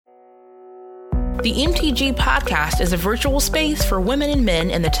The MTG podcast is a virtual space for women and men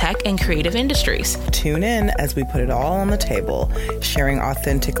in the tech and creative industries. Tune in as we put it all on the table, sharing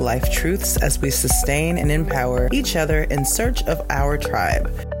authentic life truths as we sustain and empower each other in search of our tribe.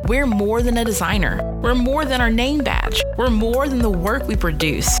 We're more than a designer. We're more than our name badge. We're more than the work we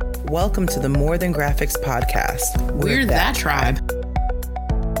produce. Welcome to the More Than Graphics podcast. We're that tribe.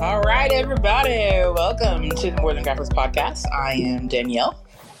 All right, everybody. Welcome to the More Than Graphics podcast. I am Danielle.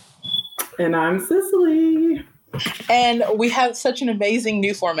 And I'm Cicely. And we have such an amazing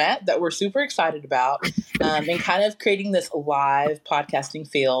new format that we're super excited about, and kind of creating this live podcasting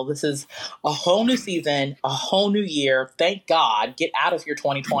feel. This is a whole new season, a whole new year. Thank God. Get out of here,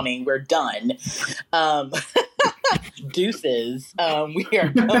 2020. We're done. Deuces. We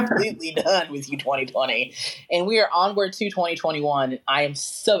are completely done with you, 2020. And we are onward to 2021. I am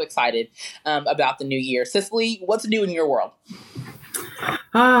so excited about the new year. Cicely, what's new in your world?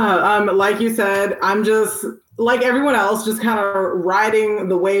 Like you said, I'm just like everyone else, just kind of riding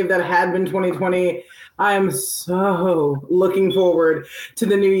the wave that had been 2020. I am so looking forward to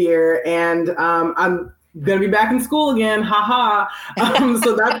the new year, and I'm gonna be back in school again. Haha.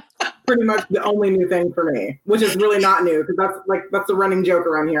 So that's pretty much the only new thing for me, which is really not new because that's a running joke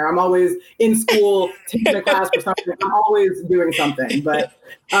around here. I'm always in school, taking a class for something. I'm always doing something, but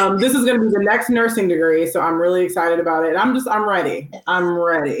this is going to be the next nursing degree. So I'm really excited about it. I'm ready. I'm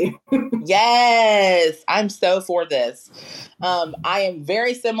ready. Yes, I'm so for this. I am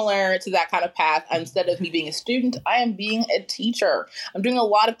very similar to that kind of path. Instead of me being a student, I am being a teacher. I'm doing a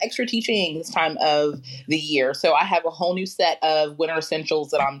lot of extra teaching this time of the year. So I have a whole new set of winter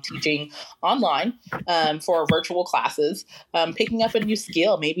essentials that I'm teaching online for virtual classes, picking up a new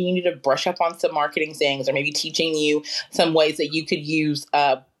skill. Maybe you need to brush up on some marketing things, or maybe teaching you some ways that you could use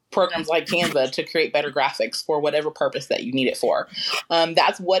programs like Canva to create better graphics for whatever purpose that you need it for.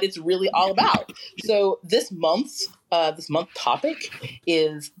 That's what it's really all about. So this month topic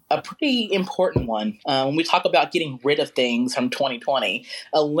is a pretty important one. When we talk about getting rid of things from 2020,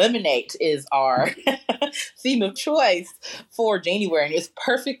 eliminate is our theme of choice for January. And it's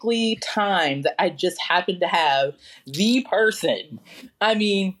perfectly timed that I just happen to have the person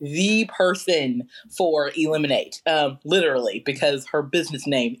for eliminate, literally, because her business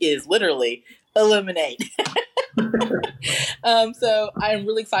name is literally Eliminate. So I'm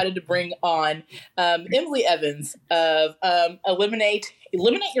really excited to bring on Emily Evans of Eliminate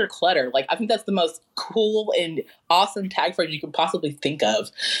Your Clutter. Like, I think that's the most cool and awesome tag phrase you could possibly think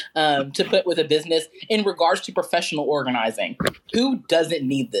of to put with a business in regards to professional organizing. Who doesn't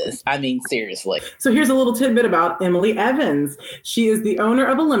need this? I mean, seriously. So here's a little tidbit about Emily Evans. She is the owner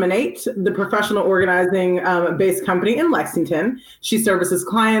of Eliminate, the professional organizing based company in Lexington. She services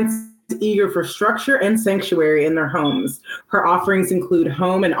clients eager for structure and sanctuary in their homes. Her offerings include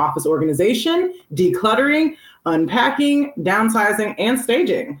home and office organization, decluttering, unpacking, downsizing, and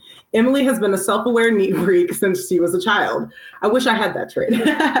staging. Emily has been a self-aware neat freak since she was a child. I wish I had that trait.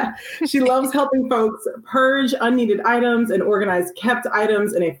 She loves helping folks purge unneeded items and organize kept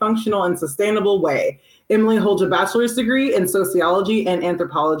items in a functional and sustainable way. Emily holds a bachelor's degree in sociology and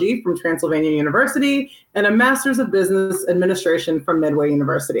anthropology from Transylvania University and a master's of business administration from Midway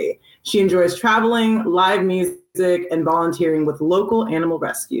University. She enjoys traveling, live music, and volunteering with local animal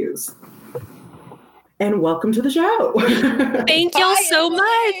rescues. And welcome to the show. Thank y'all so much.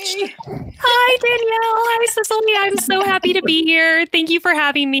 Hi, Danielle. Hi, Cicely. I'm so happy to be here. Thank you for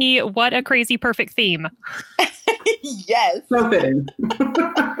having me. What a crazy perfect theme. Yes. So fitting.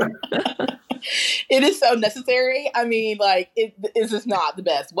 It is so necessary. I mean, like, it is just not the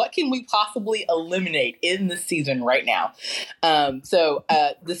best. What can we possibly eliminate in this season right now? So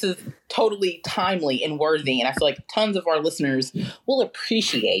this is totally timely and worthy. And I feel like tons of our listeners will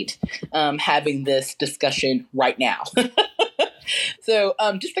appreciate having this discussion right now. So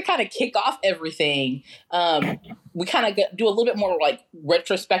just to kind of kick off everything, we kind of do a little bit more like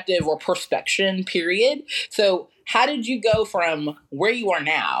retrospective or perspection period. So how did you go from where you are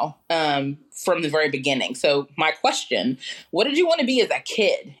now from the very beginning? So my question, what did you want to be as a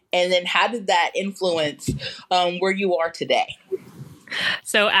kid? And then how did that influence where you are today?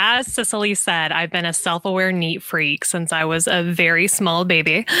 So as Cicely said, I've been a self-aware neat freak since I was a very small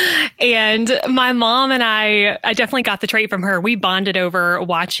baby. And my mom and I definitely got the trait from her. We bonded over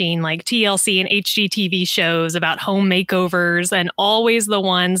watching like TLC and HGTV shows about home makeovers, and always the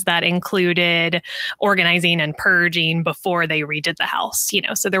ones that included organizing and purging before they redid the house. You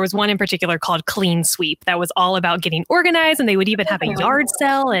know, so there was one in particular called Clean Sweep that was all about getting organized, and they would even have a yard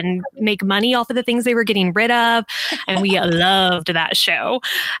sale and make money off of the things they were getting rid of. And we loved that show.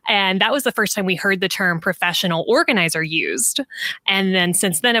 And that was the first time we heard the term professional organizer used. And then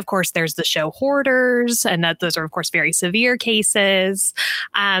since then, of course, there's the show Hoarders, and those are, of course, very severe cases.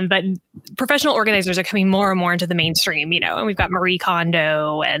 But professional organizers are coming more and more into the mainstream, and we've got Marie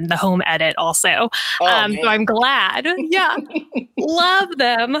Kondo and the Home Edit also. So I'm glad. Yeah. Love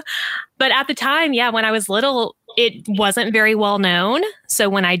them. But at the time, when I was little, it wasn't very well known. So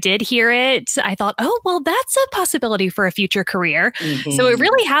when I did hear it, I thought, oh, well, that's a possibility for a future career. Mm-hmm. So it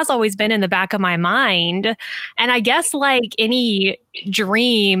really has always been in the back of my mind. And I guess like any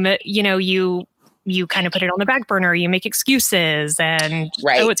dream, you kind of put it on the back burner, you make excuses, and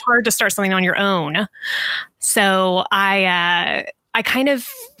it's hard to start something on your own. So I kind of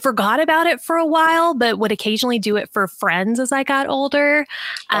forgot about it for a while, but would occasionally do it for friends as I got older,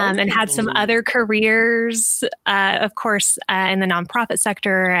 and had some other careers, of course, in the nonprofit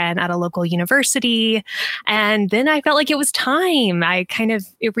sector and at a local university. And then I felt like it was time. It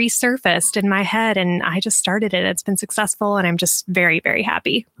resurfaced in my head, and I just started it. It's been successful, and I'm just very, very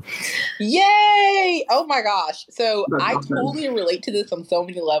happy. Yay! Oh my gosh. So I totally relate to this on so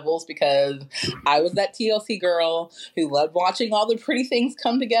many levels, because I was that TLC girl who loved watching all the pretty things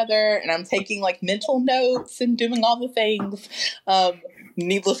come together, and I'm taking like mental notes and doing all the things.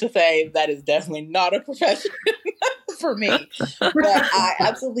 Needless to say, that is definitely not a profession for me. But I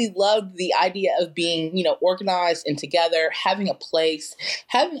absolutely loved the idea of being, organized and together, having a place,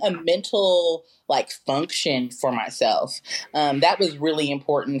 having a mental function for myself. That was really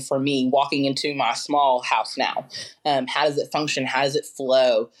important for me walking into my small house now. How does it function? How does it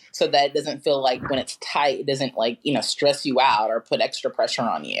flow? So that it doesn't feel like when it's tight, it doesn't stress you out or put extra pressure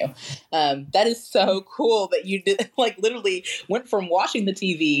on you. That is so cool that you did literally went from watching the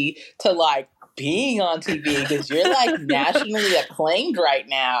TV to being on TV, because you're nationally acclaimed right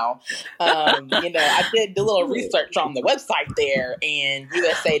now. I did a little research on the website there, and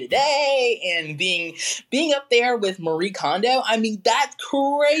USA Today, and being up there with Marie Kondo. I mean, that's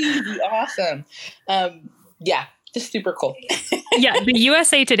crazy awesome. Just super cool. The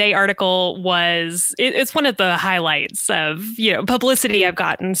USA Today article it's one of the highlights of, publicity I've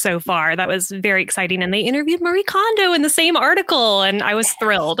gotten so far. That was very exciting. And they interviewed Marie Kondo in the same article, and I was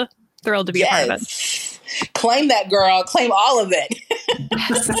thrilled to be a part of it. Claim that, girl. Claim all of it.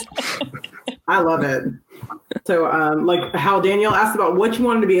 I love it. So how Danielle asked about what you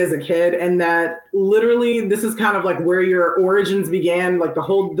wanted to be as a kid, and that literally this is kind of where your origins began,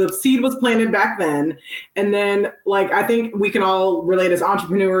 the seed was planted back then. And then I think we can all relate as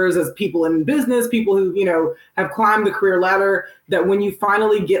entrepreneurs, as people in business, people who, have climbed the career ladder, that when you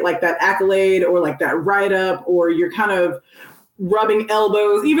finally get that accolade or that write up, or you're kind of rubbing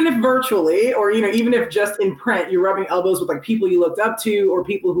elbows, even if virtually, or, even if just in print, you're rubbing elbows with people you looked up to, or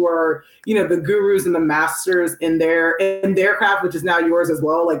people who are, the gurus and the masters in their craft, which is now yours as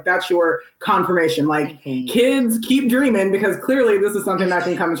well. That's your confirmation. Kids, keep dreaming, because clearly this is something that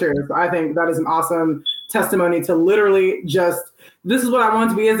can come true. So I think that is an awesome testimony to literally just, this is what I wanted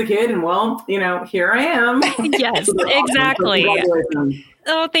to be as a kid. And here I am. Yes, exactly.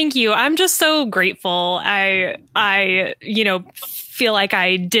 Oh, thank you. I'm just so grateful. I feel like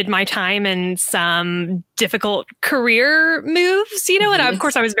I did my time in some difficult career moves, and of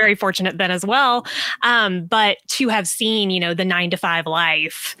course I was very fortunate then as well. But to have seen, the 9-to-5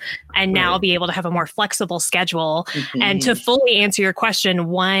 life, and now be able to have a more flexible schedule, and to fully answer your question,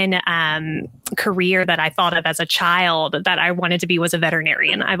 one career that I thought of as a child that I wanted to be was a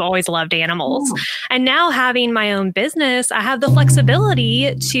veterinarian. I've always loved animals. And now having my own business, I have the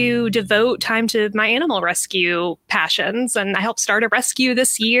flexibility to devote time to my animal rescue passions. And I helped start a rescue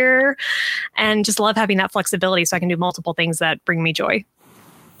this year, and just love having that flexibility so I can do multiple things that bring me joy.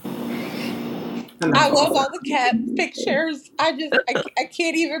 I love all the cat pictures. I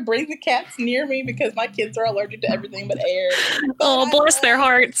can't even bring the cats near me because my kids are allergic to everything but air. But bless their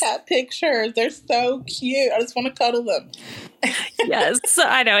hearts. Cat pictures. They're so cute. I just want to cuddle them. Yes,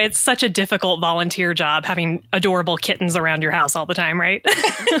 I know. It's such a difficult volunteer job having adorable kittens around your house all the time, right?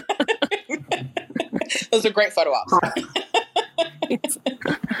 Those are great photo ops.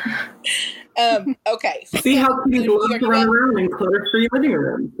 Okay. See how cute you love to run around in clutter-free living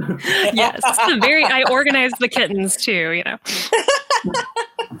rooms. Yes, I organize the kittens too,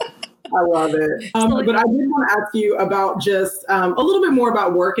 I love it. But I did want to ask you about just a little bit more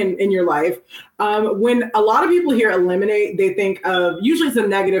about work in your life. When a lot of people hear eliminate, they think of, usually it's a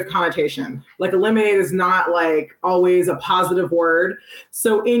negative connotation. Eliminate is not always a positive word.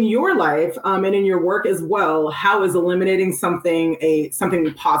 So in your life and in your work as well, how is eliminating something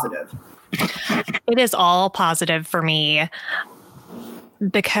something positive? It is all positive for me.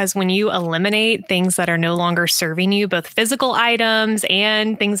 because when you eliminate things that are no longer serving you, both physical items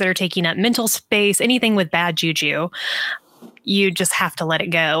and things that are taking up mental space, anything with bad juju, you just have to let it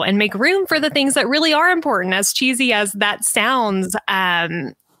go and make room for the things that really are important. As cheesy as that sounds,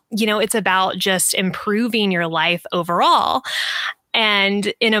 it's about just improving your life overall.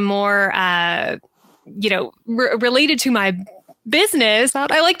 And in a more, related to my business,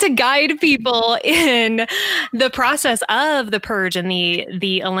 I like to guide people in the process of the purge and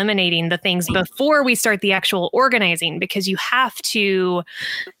the eliminating the things before we start the actual organizing, because you have to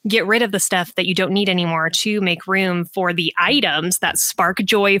get rid of the stuff that you don't need anymore to make room for the items that spark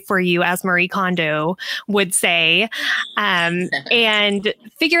joy for you, as Marie Kondo would say, and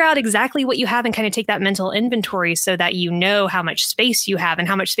figure out exactly what you have and kind of take that mental inventory so that you know how much space you have and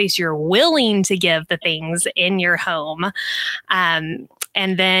how much space you're willing to give the things in your home.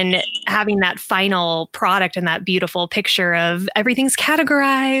 And then having that final product and that beautiful picture of everything's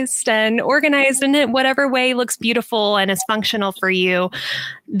categorized and organized in whatever way looks beautiful and is functional for you.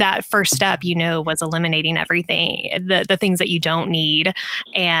 That first step, was eliminating everything, the things that you don't need.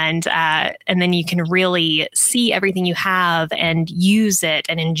 And then you can really see everything you have and use it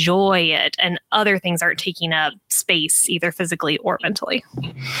and enjoy it. And other things aren't taking up space, either physically or mentally.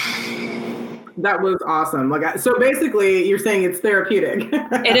 That was awesome. So basically you're saying it's therapeutic.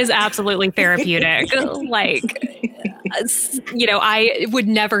 It is absolutely therapeutic. I would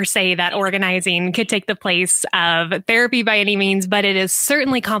never say that organizing could take the place of therapy by any means, but it is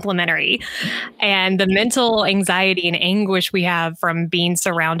certainly complementary. And the mental anxiety and anguish we have from being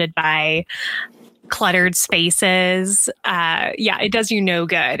surrounded by cluttered spaces, it does you no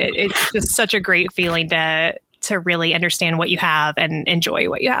good. It's just such a great feeling to really understand what you have and enjoy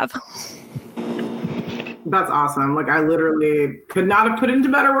what you have. That's awesome. I literally could not have put into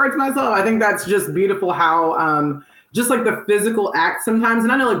better words myself. I think that's just beautiful how just the physical act sometimes,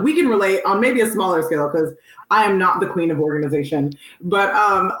 and I know we can relate on maybe a smaller scale because I am not the queen of organization, but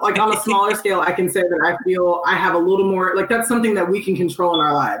on a smaller scale, I can say that I feel I have a little more, that's something that we can control in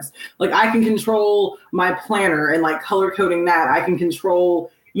our lives. I can control my planner and color coding that. I can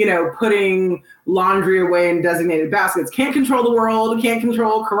control, putting laundry away in designated baskets. Can't control the world, can't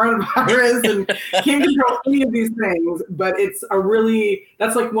control coronavirus, and can't control any of these things. But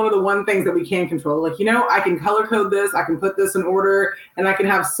that's one of the one things that we can control. I can color code this, I can put this in order, and I can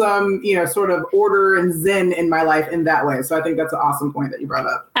have some, sort of order and zen in my life in that way. So I think that's an awesome point that you brought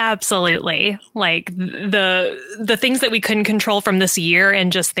up. Absolutely. The things that we couldn't control from this year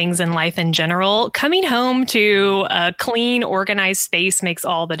and just things in life in general, coming home to a clean, organized space makes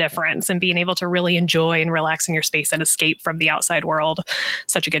all the difference, and being able to really enjoy and relax in your space and escape from the outside world.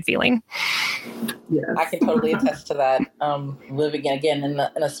 Such a good feeling. Yes. I can totally attest to that. Living again in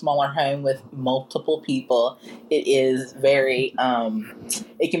a smaller home with multiple people, it is very,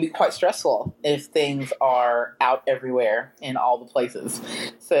 it can be quite stressful if things are out everywhere in all the places.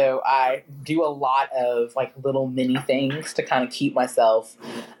 So I do a lot of little mini things to kind of keep myself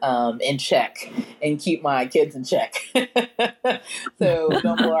in check and keep my kids in check. So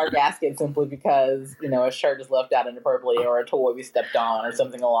don't blow our gasket simply because, a shirt is left out inappropriately or a toy we stepped on or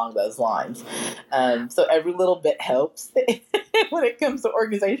something along those lines. So every little bit helps when it comes to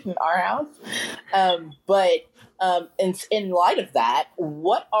organization in our house. But in light of that,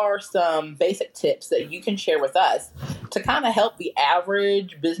 what are some basic tips that you can share with us to kind of help the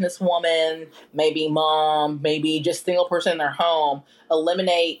average businesswoman, maybe mom, maybe just single person in their home,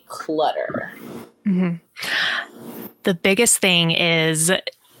 eliminate clutter? Mm-hmm. The biggest thing is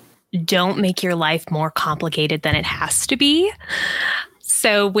don't make your life more complicated than it has to be.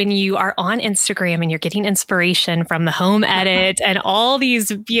 So when you are on Instagram and you're getting inspiration from the home edit and all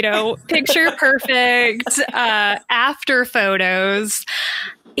these, picture perfect after photos,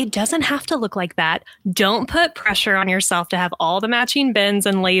 it doesn't have to look like that. Don't put pressure on yourself to have all the matching bins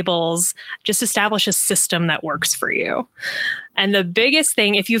and labels. Just establish a system that works for you. And the biggest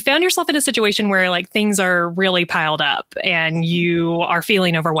thing, if you found yourself in a situation where things are really piled up and you are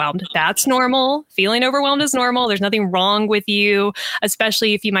feeling overwhelmed, that's normal. Feeling overwhelmed is normal. There's nothing wrong with you,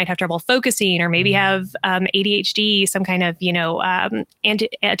 especially if you might have trouble focusing or maybe have ADHD, some kind of,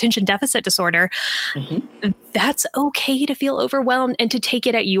 attention deficit disorder. Mm-hmm. That's okay to feel overwhelmed and to take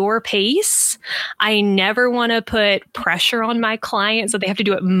it at your pace. I never want to put pressure on my clients so they have to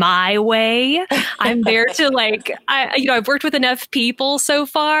do it my way. I'm there to I've worked with enough people so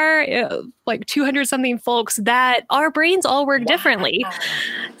far, 200 something folks, that our brains all work differently.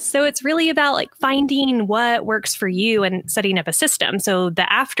 So it's really about finding what works for you and setting up a system. So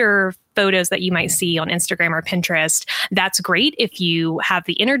the after photos that you might see on Instagram or Pinterest. That's great if you have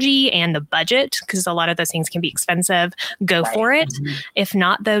the energy and the budget, because a lot of those things can be expensive. Go for it. If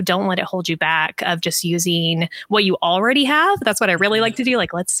not, though, don't let it hold you back of just using what you already have. That's what I really like to do.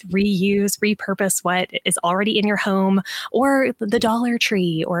 Like, let's reuse, repurpose what is already in your home, or the Dollar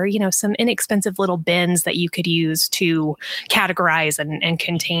Tree, or, you know, some inexpensive little bins that you could use to categorize and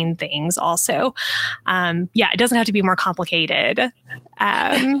contain things also. It doesn't have to be more complicated.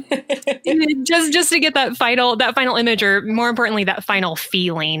 Just to get that final image, or more importantly, that final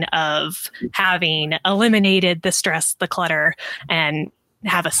feeling of having eliminated the stress, the clutter, and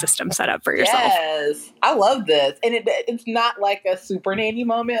have a system set up for yourself. Yes, I love this. And it's not like a super nanny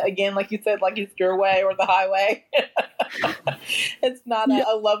moment. Again, like you said, like it's your way or the highway. It's not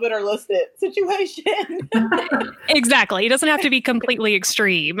a love it or list it situation. Exactly. It doesn't have to be completely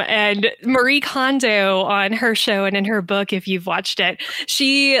extreme. And Marie Kondo, on her show and in her book, if you've watched it,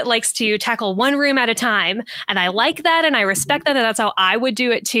 she likes to tackle one room at a time. And I like that, and I respect that, and that's how I would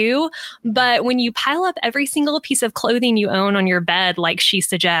do it too. But when you pile up every single piece of clothing you own on your bed, like she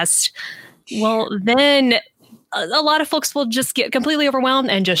suggests, well, then a lot of folks will just get completely overwhelmed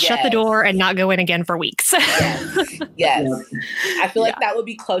and just shut the door and not go in again for weeks. Yes. I feel like that would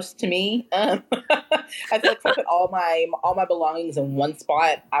be close to me. I feel like if I put all my belongings in one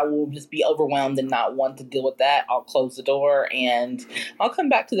spot, I will just be overwhelmed and not want to deal with that. I'll close the door and I'll come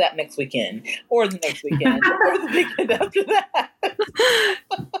back to that next weekend, or the next weekend, or the weekend after that.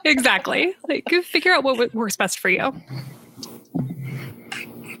 Exactly. Like, figure out what works best for you.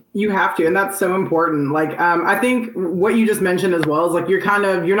 You have to, and that's so important. Like, I think what you just mentioned as well is like, you're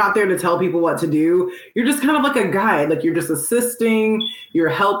not there to tell people what to do. You're just kind of like a guide. Like, you're just assisting, you're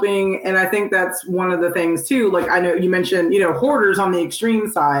helping. And I think that's one of the things too. Like, I know you mentioned, hoarders on the extreme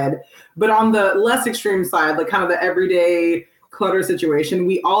side, but on the less extreme side, like kind of the everyday clutter situation,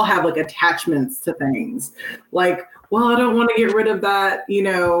 we all have like attachments to things. Like, well, I don't want to get rid of that,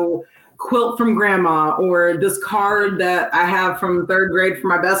 quilt from grandma, or this card that I have from third grade for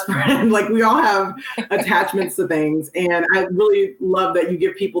my best friend. Like, we all have attachments to things. And I really love that you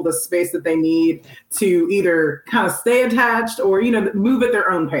give people the space that they need to either kind of stay attached or, move at their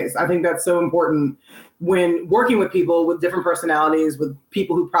own pace. I think that's so important when working with people with different personalities, with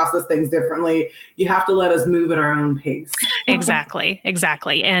people who process things differently. You have to let us move at our own pace. Exactly.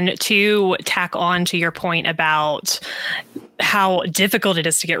 And to tack on to your point about how difficult it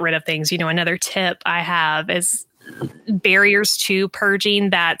is to get rid of things, another tip I have is barriers to purging.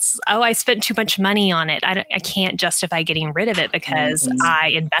 That's, I spent too much money on it. I can't justify getting rid of it because I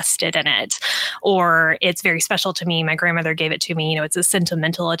invested in it, or it's very special to me. My grandmother gave it to me. It's a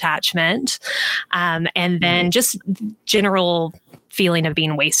sentimental attachment. And then just general feeling of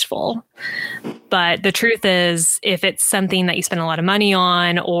being wasteful. But the truth is, if it's something that you spend a lot of money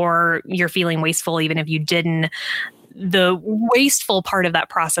on, or you're feeling wasteful, even if you didn't, the wasteful part of that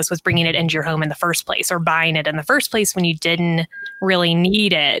process was bringing it into your home in the first place, or buying it in the first place when you didn't really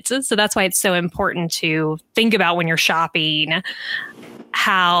need it. So that's why it's so important to think about when you're shopping,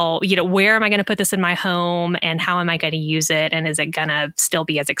 how, where am I going to put this in my home, and how am I going to use it? And is it going to still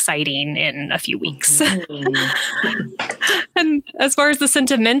be as exciting in a few weeks? And as far as the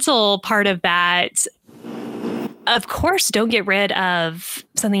sentimental part of that, of course, don't get rid of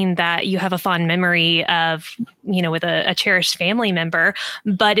something that you have a fond memory of, with a cherished family member.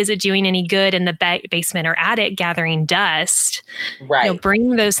 But is it doing any good in the basement or attic gathering dust? Right.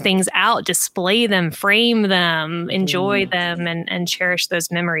 Bring those things out, display them, frame them, enjoy them, and cherish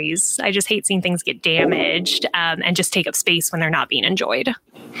those memories. I just hate seeing things get damaged and just take up space when they're not being enjoyed.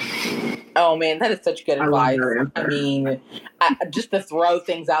 Oh man, that is such good advice. I mean, just to throw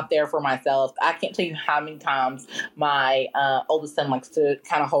things out there for myself, I can't tell you how many times my oldest son likes to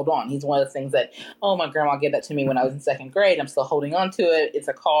kind of hold on. He's one of the things that, my grandma gave that to me when I was in second grade. I'm still holding on to it. It's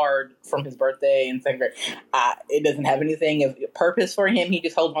a card from his birthday in second grade. It doesn't have anything of purpose for him. He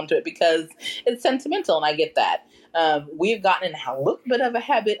just holds on to it because it's sentimental, and I get that. We've gotten in a little bit of a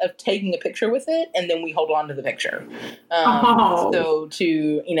habit of taking a picture with it, and then we hold on to the picture. So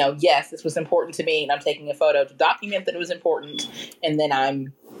to, yes, this was important to me, and I'm taking a photo to document that it was important, and then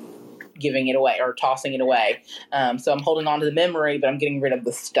I'm giving it away or tossing it away. So I'm holding on to the memory, but I'm getting rid of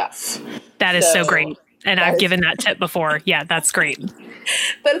the stuff. That is so great. And I've given that tip before. Yeah, that's great.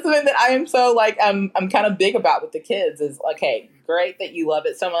 That is something that I am so I'm kind of big about with the kids is like, hey, great that you love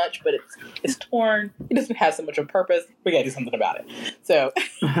it so much, but it's torn. It doesn't have so much of a purpose. We got to do something about it. So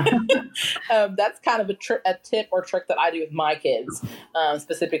that's kind of a tip or trick that I do with my kids,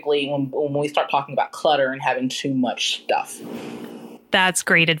 specifically when we start talking about clutter and having too much stuff. that's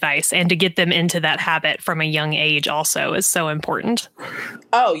great advice. And to get them into that habit from a young age also is so important.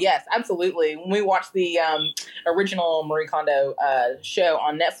 Oh, yes, absolutely. When we watched the original Marie Kondo show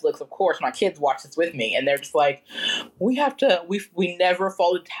on Netflix, of course, my kids watch this with me, and they're just like, we never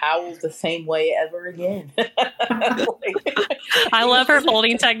folded towels the same way ever again. I love her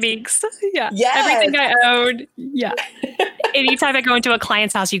folding techniques. Yeah. Yes. Everything I own. Yeah. Anytime I go into a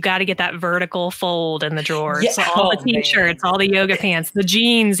client's house, you got to get that vertical fold in the drawers. Yeah. So all the t-shirts, all the yoga pants, the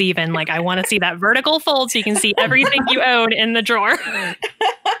jeans even. Like, I want to see that vertical fold so you can see everything you own in the drawer.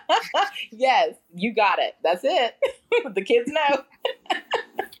 Yes, you got it. That's it. The kids know.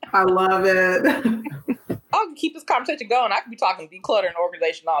 I love it. I'll keep this conversation going. I could be talking declutter and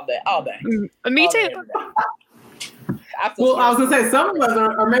organization all day. Me all too. day, Well, I was going to say, some of us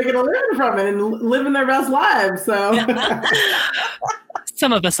are making a living from it and living their best lives. So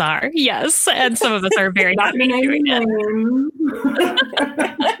some of us are, yes. And some of us are very happy doing it.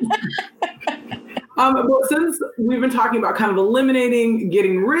 Well, since we've been talking about kind of eliminating,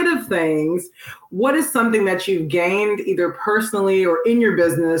 getting rid of things, what is something that you've gained either personally or in your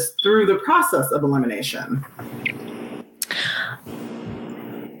business through the process of elimination?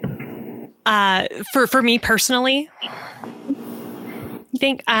 For me personally, you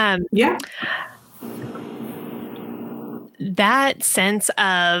think? Yeah. That sense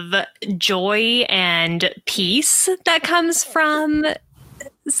of joy and peace that comes from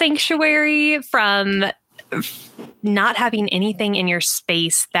sanctuary, from not having anything in your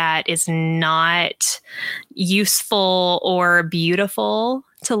space that is not useful or beautiful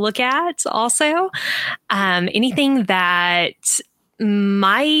to look at. Also, anything that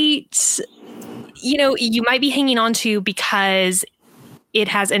might, you might be hanging on to because it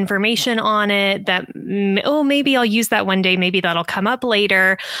has information on it that, maybe I'll use that one day. Maybe that'll come up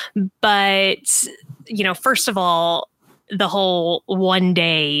later. But, first of all, the whole one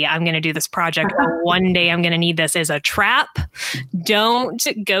day I'm going to do this project or one day I'm going to need this is a trap. Don't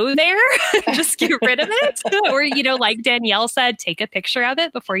go there. Just get rid of it. Or, like Danielle said, take a picture of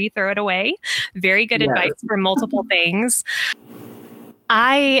it before you throw it away. Very good advice for multiple things.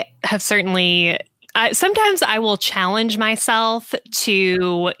 I have certainly... sometimes I will challenge myself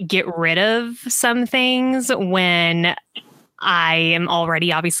to get rid of some things when I am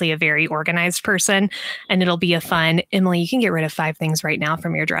already obviously a very organized person, and it'll be a fun, Emily, you can get rid of 5 things right now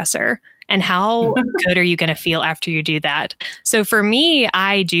from your dresser. And how good are you going to feel after you do that? So for me,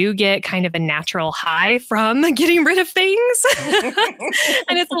 I do get kind of a natural high from getting rid of things.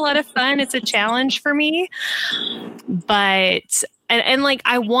 And it's a lot of fun. It's a challenge for me. But, and like,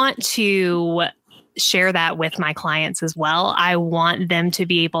 I want to share that with my clients as well. I want them to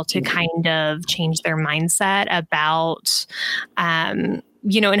be able to kind of change their mindset about, and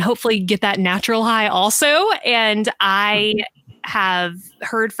hopefully get that natural high also. And I have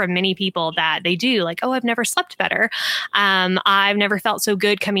heard from many people that they do like, oh, I've never slept better. I've never felt so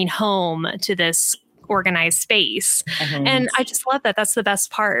good coming home to this organized space. And I just love that. That's the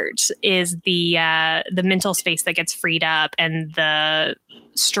best part, is the mental space that gets freed up and the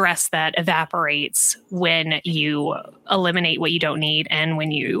stress that evaporates when you eliminate what you don't need and when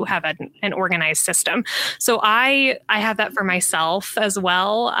you have an organized system. So I have that for myself as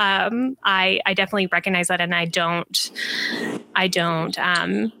well. I definitely recognize that, and I don't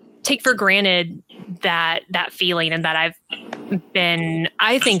take for granted that feeling, and that I've been,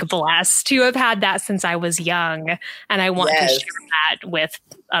 I think, blessed to have had that since I was young. And I want to share that with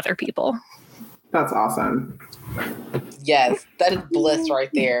other people. That's awesome. Yes, that is bliss right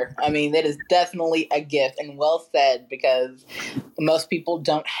there. I mean, that is definitely a gift, and well said, because most people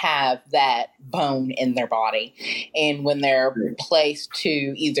don't have that bone in their body. And when they're placed to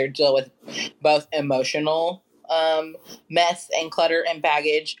either deal with both emotional mess and clutter and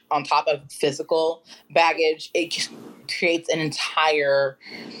baggage on top of physical baggage, it just creates an entire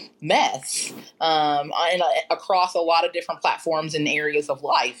mess and across a lot of different platforms and areas of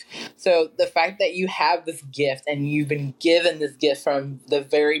life. So the fact that you have this gift and you've been given this gift from the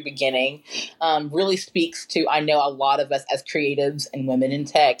very beginning really speaks to, I know, a lot of us as creatives and women in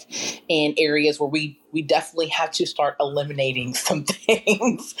tech in areas where we definitely have to start eliminating some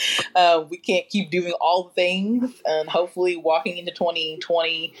things. We can't keep doing all the things, and hopefully walking into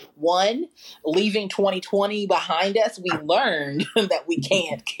 2021, leaving 2020 behind us, we learned that we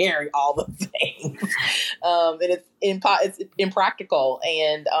can't carry all the things. And it's impractical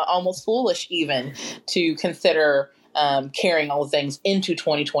and almost foolish even to consider carrying all the things into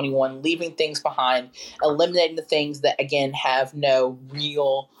 2021, leaving things behind, eliminating the things that, again, have no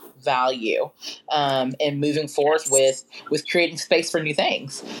real value, and moving forward with creating space for new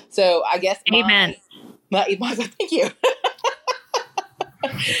things. So I guess Amen. Thank you.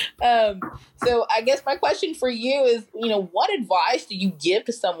 So I guess my question for you is, what advice do you give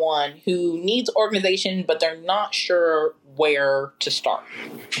to someone who needs organization, but they're not sure where to start?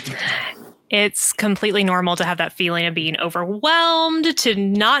 It's completely normal to have that feeling of being overwhelmed, to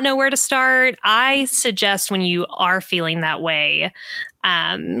not know where to start. I suggest when you are feeling that way,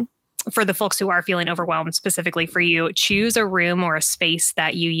 for the folks who are feeling overwhelmed, specifically for you, choose a room or a space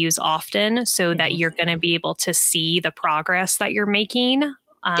that you use often so that you're going to be able to see the progress that you're making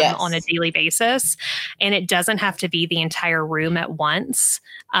on a daily basis. And it doesn't have to be the entire room at once.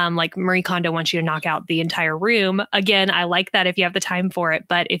 Like Marie Kondo wants you to knock out the entire room. Again, I like that if you have the time for it.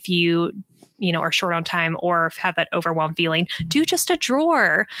 But if you are short on time or have that overwhelmed feeling, do just a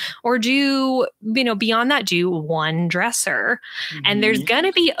drawer, or do, beyond that, do one dresser. And there's going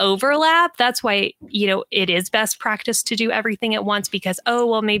to be overlap. That's why, it is best practice to do everything at once, because,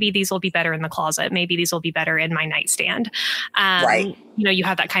 maybe these will be better in the closet. Maybe these will be better in my nightstand. Right. You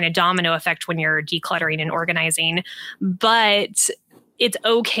have that kind of domino effect when you're decluttering and organizing, but it's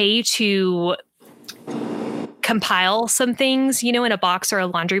okay to compile some things, in a box or a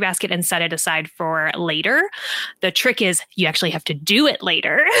laundry basket and set it aside for later. The trick is you actually have to do it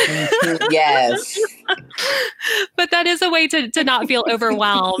later. Yes. But that is a way to not feel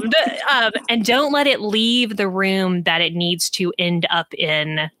overwhelmed. And don't let it leave the room that it needs to end up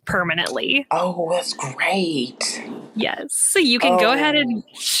in permanently. Oh, that's great. Yes. So you can go ahead and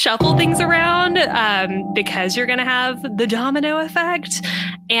shuffle things around because you're going to have the domino effect.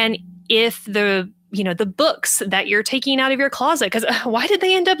 And if the books that you're taking out of your closet, because why did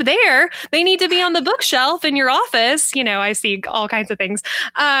they end up there? They need to be on the bookshelf in your office. I see all kinds of things.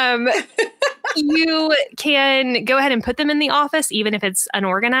 You can go ahead and put them in the office, even if it's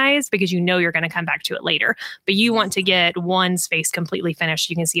unorganized, because you're going to come back to it later. But you want to get one space completely finished.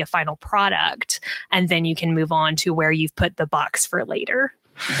 You can see a final product, and then you can move on to where you've put the box for later.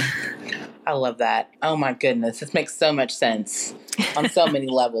 I love that. Oh my goodness. This makes so much sense on so many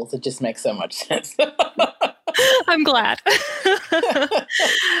levels. It just makes so much sense. I'm glad.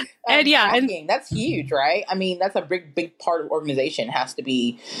 And that's huge, right? I mean, that's a big part of organization. It has to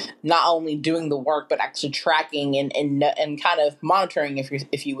be not only doing the work, but actually tracking and kind of monitoring,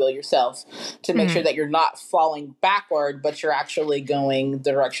 if you will, yourself, to make sure that you're not falling backward, but you're actually going the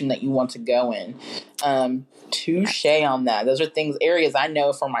direction that you want to go in. Touche on that. Those are areas I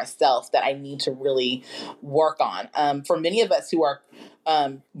know for myself that I need to really work on. For many of us who are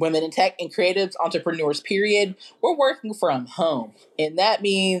women in tech and creatives, entrepreneurs, period, we're working from home. And that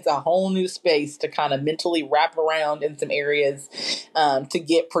means a whole new space to kind of mentally wrap around in some areas to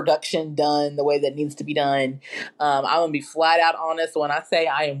get production done the way that needs to be done. I'm going to be flat out honest when I say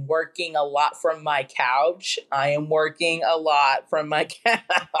I am working a lot from my couch.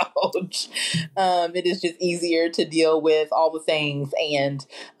 It is just easier to deal with all the things and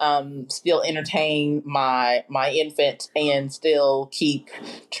still entertain my infant and still keep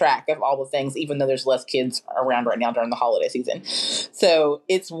track of all the things, even though there's less kids around right now during the holiday season. So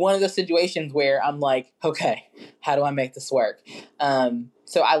it's one of those situations where I'm like, okay, how do I make this work?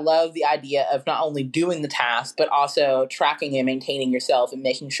 So I love the idea of not only doing the task, but also tracking and maintaining yourself and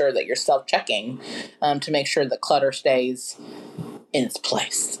making sure that you're self-checking to make sure that clutter stays in its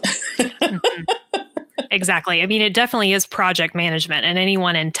place. Exactly. I mean, it definitely is project management, and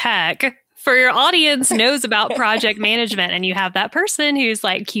anyone in tech for your audience knows about project management, and you have that person who's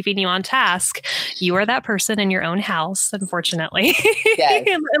like keeping you on task. You are that person in your own house, unfortunately,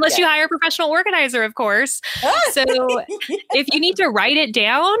 unless you hire a professional organizer, of course. So if you need to write it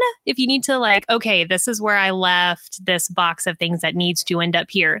down, if you need to okay, this is where I left this box of things that needs to end up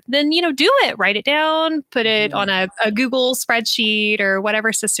here, then, do it, write it down, put it on a Google spreadsheet or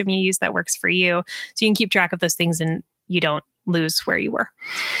whatever system you use that works for you. So you can keep track of those things and you don't lose where you were.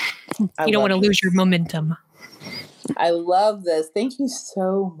 You don't want to lose your momentum. I love this. Thank you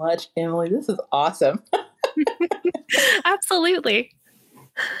so much, Emily. This is awesome. Absolutely.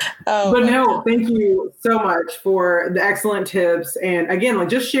 Thank you so much for the excellent tips. And again,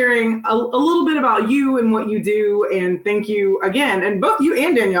 just sharing a little bit about you and what you do. And thank you again. And both you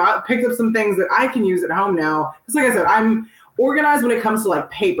and Danielle picked up some things that I can use at home now. Because like I said, I'm organized when it comes to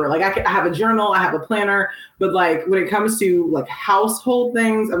paper. I have a journal, I have a planner, but when it comes to household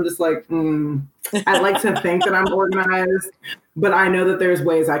things, I'm just I like to think that I'm organized, but I know that there's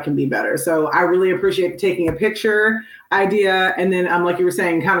ways I can be better. So I really appreciate taking a picture idea. And then like you were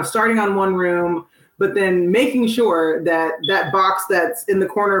saying, kind of starting on one room, but then making sure that that box that's in the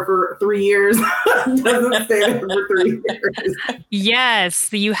corner for 3 years doesn't stay there for 3 years.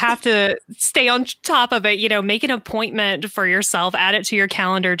 Yes, you have to stay on top of it. Make an appointment for yourself, add it to your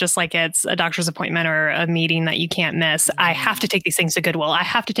calendar, just like it's a doctor's appointment or a meeting that you can't miss. I have to take these things to Goodwill. I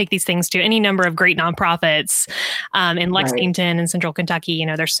have to take these things to any number of great nonprofits in Lexington and Central Kentucky.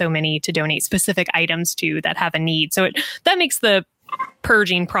 There's so many to donate specific items to that have a need. So that makes the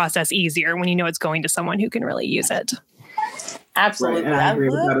purging process easier when you know it's going to someone who can really use it. Absolutely. Right, I agree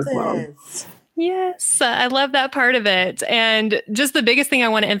with that as well. Yes, I love that part of it. And just the biggest thing I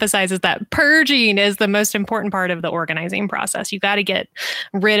want to emphasize is that purging is the most important part of the organizing process. You got to get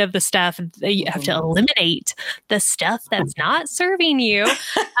rid of the stuff. You have to eliminate the stuff that's not serving you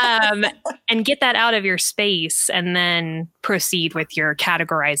and get that out of your space, and then proceed with your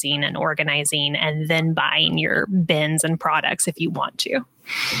categorizing and organizing, and then buying your bins and products if you want to.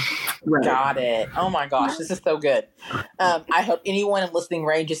 Right. Got it. Oh my gosh, this is so good. I hope anyone in listening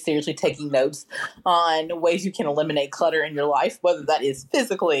range is seriously taking notes on ways you can eliminate clutter in your life, whether that is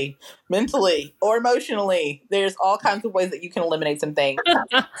physically, mentally, or emotionally. There's all kinds of ways that you can eliminate some things.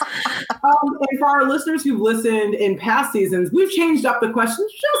 And for our listeners who've listened in past seasons, we've changed up the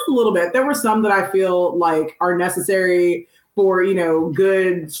questions just a little bit. There were some that I feel like are necessary for,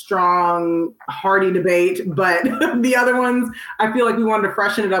 good, strong, hearty debate. But the other ones, I feel like we wanted to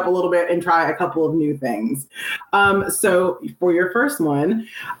freshen it up a little bit and try a couple of new things. So for your first one,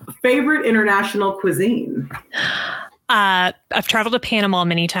 favorite international cuisine? I've traveled to Panama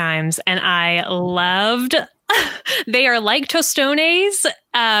many times, and I loved... They are like tostones.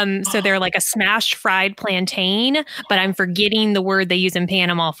 So they're like a smashed fried plantain, but I'm forgetting the word they use in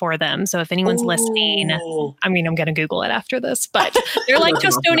Panama for them. So if anyone's listening, I'm going to Google it after this, but they're like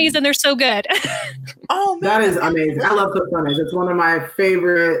tostones and they're so good. Oh, man. That is amazing. I love tostones. It's one of my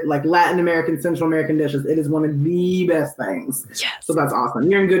favorite, Latin American, Central American dishes. It is one of the best things. Yes. So that's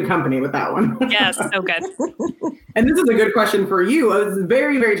awesome. You're in good company with that one. Yes, so good. And this is a good question for you. It's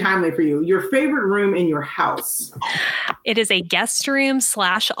very, very timely for you. Your favorite room in your house? It is a guest room /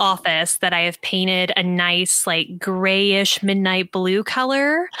 office that I have painted a nice grayish midnight blue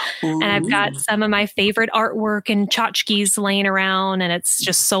color. Ooh. And I've got some of my favorite artwork and tchotchkes laying around, and it's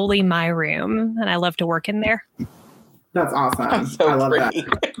just solely my room. And I love to work in there. That's awesome. That's so I love pretty.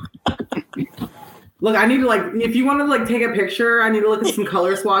 that. Look, I need to if you want to take a picture, I need to look at some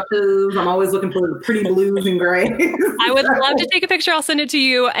color swatches. I'm always looking for the pretty blues and grays. I would love to take a picture. I'll send it to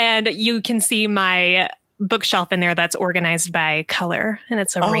you, and you can see my bookshelf in there that's organized by color, and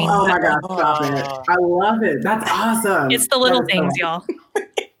it's a rainbow. Oh my gosh, stop it. I love it. That's awesome. It's the little things, y'all.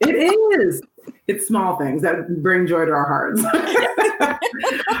 It is. It's small things that bring joy to our hearts.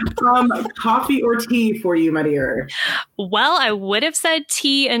 Coffee or tea for you, my dear? Well, I would have said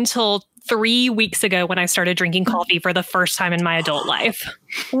tea until 3 weeks ago when I started drinking coffee for the first time in my adult life.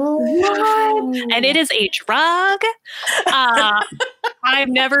 What? And it is a drug. I've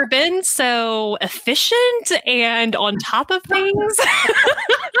never been so efficient and on top of things.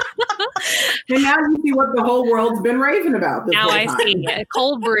 And now you see what the whole world's been raving about. Now I see.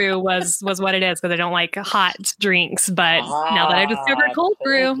 Cold brew was what it is, because I don't like hot drinks. But now that I discovered cold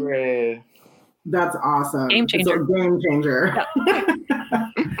brew. That's awesome. Game changer. It's a game changer. Yep.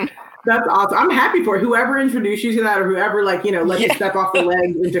 That's awesome. I'm happy for it. Whoever introduced you to that, or whoever let you step off the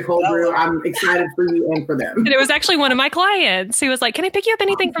leg into cold brew. I'm excited for you and for them. And it was actually one of my clients who was like, "Can I pick you up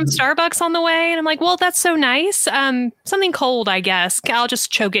anything from Starbucks on the way?" And I'm like, "Well, that's so nice. Something cold, I guess. I'll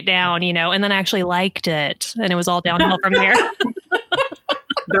just choke it down, And then I actually liked it, and it was all downhill from there.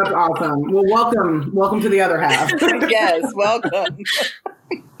 That's awesome. Well, welcome to the other half. Yes, welcome.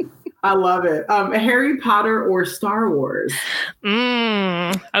 I love it. Harry Potter or Star Wars?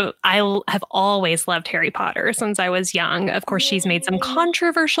 I have always loved Harry Potter since I was young. Of course, she's made some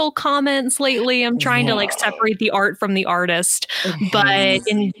controversial comments lately. I'm trying to separate the art from the artist. But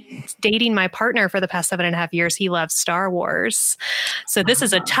in dating my partner for the past 7.5 years, he loves Star Wars. So this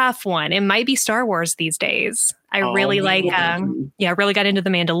is a tough one. It might be Star Wars these days. I really really got into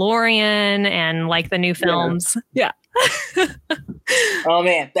The Mandalorian and the new films. Yeah. Oh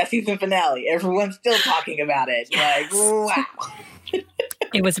man, that season finale. Everyone's still talking about it. Wow.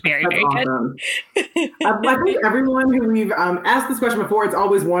 It was very, very awesome. Good. I think everyone who we've asked this question before, it's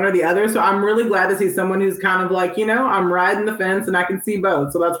always one or the other. So I'm really glad to see someone who's kind of I'm riding the fence and I can see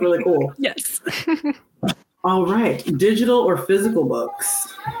both. So that's really cool. Yes. All right. Digital or physical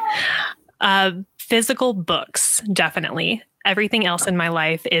books? Physical books, definitely. Everything else in my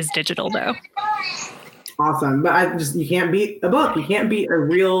life is digital, though. Awesome. But you can't beat a book. You can't beat a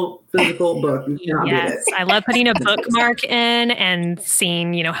real physical book. You cannot beat Yes, it. I love putting a bookmark in and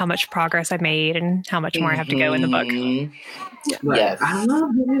seeing, how much progress I've made and how much more I have to go in the book. Right. Yes. I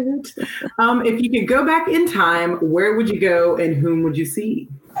love it. If you could go back in time, where would you go and whom would you see?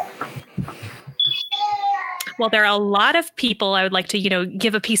 Well, there are a lot of people I would like to,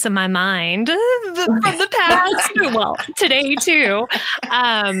 give a piece of my mind from the past. Well, today too.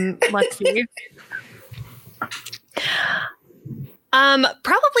 Let's see.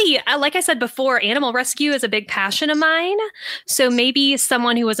 Probably, like I said before, animal rescue is a big passion of mine. So maybe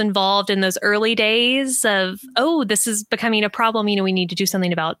someone who was involved in those early days of, this is becoming a problem. We need to do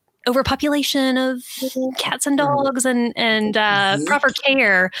something about overpopulation of cats and dogs and proper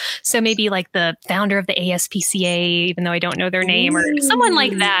care. So maybe like the founder of the ASPCA, even though I don't know their name, or someone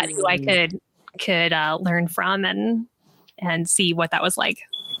like that who I could learn from and see what that was like.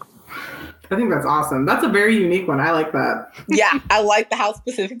 I think that's awesome. That's a very unique one. I like that. Yeah, I like how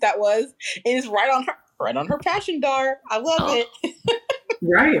specific that was. It is right on her passion, Dar. I love it.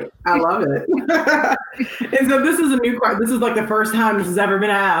 Right. I love it. And so this is a new question. This is like the first time this has ever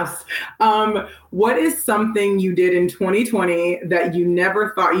been asked. What is something you did in 2020 that you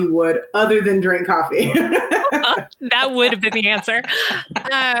never thought you would other than drink coffee? That would have been the answer.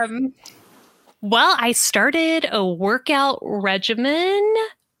 Well, I started a workout regimen,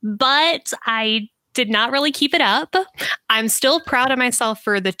 but I did not really keep it up. I'm still proud of myself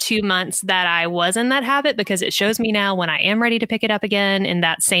for the 2 months that I was in that habit, because it shows me now when I am ready to pick it up again in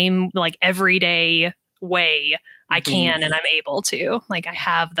that same like everyday way, I can and I'm able to. Like, I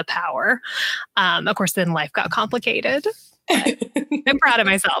have the power. Of course, then life got complicated. I'm proud of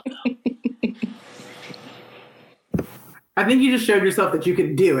myself. I think you just showed yourself that you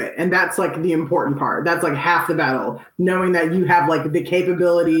could do it. And that's like the important part. That's like half the battle, knowing that you have like the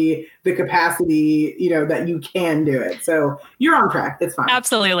capability, the capacity, that you can do it. So you're on track. It's fine.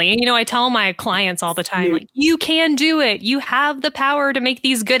 Absolutely. And, I tell my clients all the time, like, you can do it. You have the power to make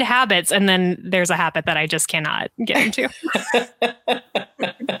these good habits. And then there's a habit that I just cannot get into.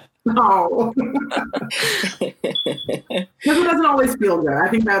 No. Because it doesn't always feel good. I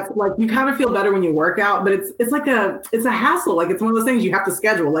think that's like, you kind of feel better when you work out, but it's like it's a hassle. Like, it's one of those things you have to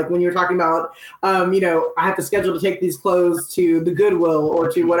schedule. Like when you're talking about, I have to schedule to take these clothes to the Goodwill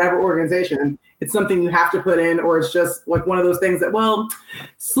or to whatever organization. It's something you have to put in, or it's just like one of those things that,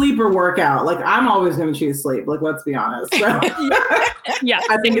 sleep or workout. Like, I'm always going to choose sleep. Like, let's be honest. So, yeah,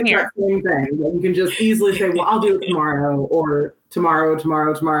 I think it's that same thing. That you can just easily say, well, I'll do it tomorrow, or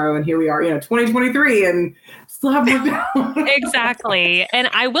tomorrow, and here we are, 2023, and still have worked out. Exactly. And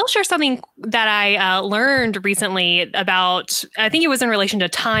I will share something that I learned recently about, I think it was in relation to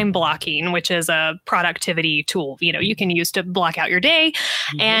time blocking, which is a productivity tool, you can use to block out your day.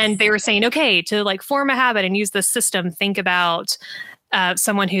 Yes. And they were saying, okay, to like form a habit and use this system, think about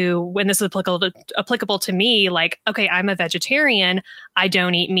someone who, when this is applicable to me, like, okay, I'm a vegetarian, I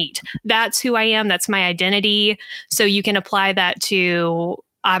don't eat meat. That's who I am. That's my identity. So you can apply that to,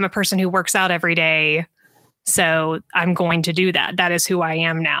 I'm a person who works out every day, so I'm going to do that. That is who I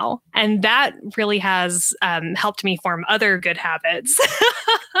am now. And that really has helped me form other good habits.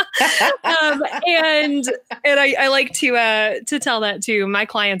 And I like to tell that to my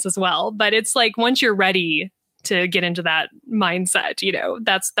clients as well. But it's like, once you're ready to get into that mindset,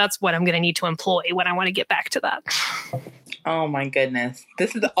 that's what I'm going to need to employ when I want to get back to that. Oh my goodness.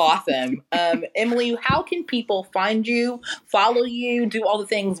 This is awesome. Emily, how can people find you, follow you, do all the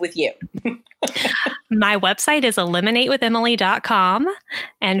things with you? My website is eliminatewithemily.com,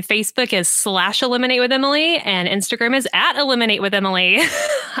 and Facebook is /eliminatewithemily, and Instagram is @eliminatewithemily.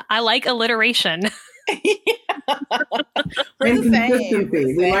 I like alliteration. We're the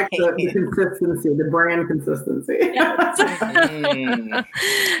consistency. We like the consistency, the brand consistency. Yes.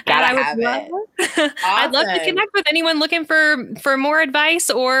 Gotta have it. Awesome. I'd love to connect with anyone looking for more advice,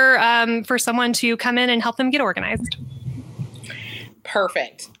 or for someone to come in and help them get organized.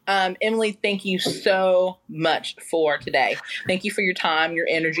 Perfect. Emily, thank you so much for today. Thank you for your time, your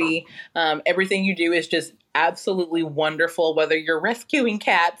energy. Everything you do is just absolutely wonderful, whether you're rescuing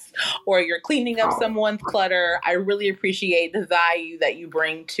cats or you're cleaning up someone's clutter. I really appreciate the value that you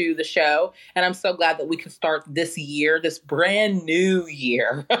bring to the show. And I'm so glad that we could start this year, this brand new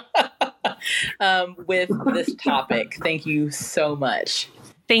year, with this topic. Thank you so much.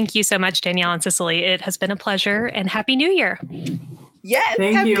 Thank you so much, Danielle and Cicely. It has been a pleasure, and Happy New Year. Yes.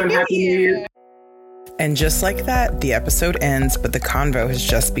 Thank you, and Happy New Year. And just like that, the episode ends, but the convo has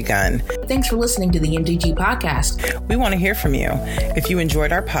just begun. Thanks for listening to the MTG podcast. We want to hear from you. If you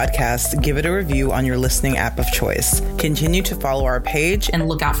enjoyed our podcast, give it a review on your listening app of choice. Continue to follow our page and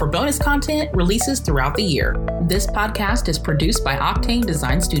look out for bonus content releases throughout the year. This podcast is produced by Octane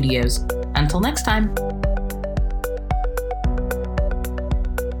Design Studios. Until next time.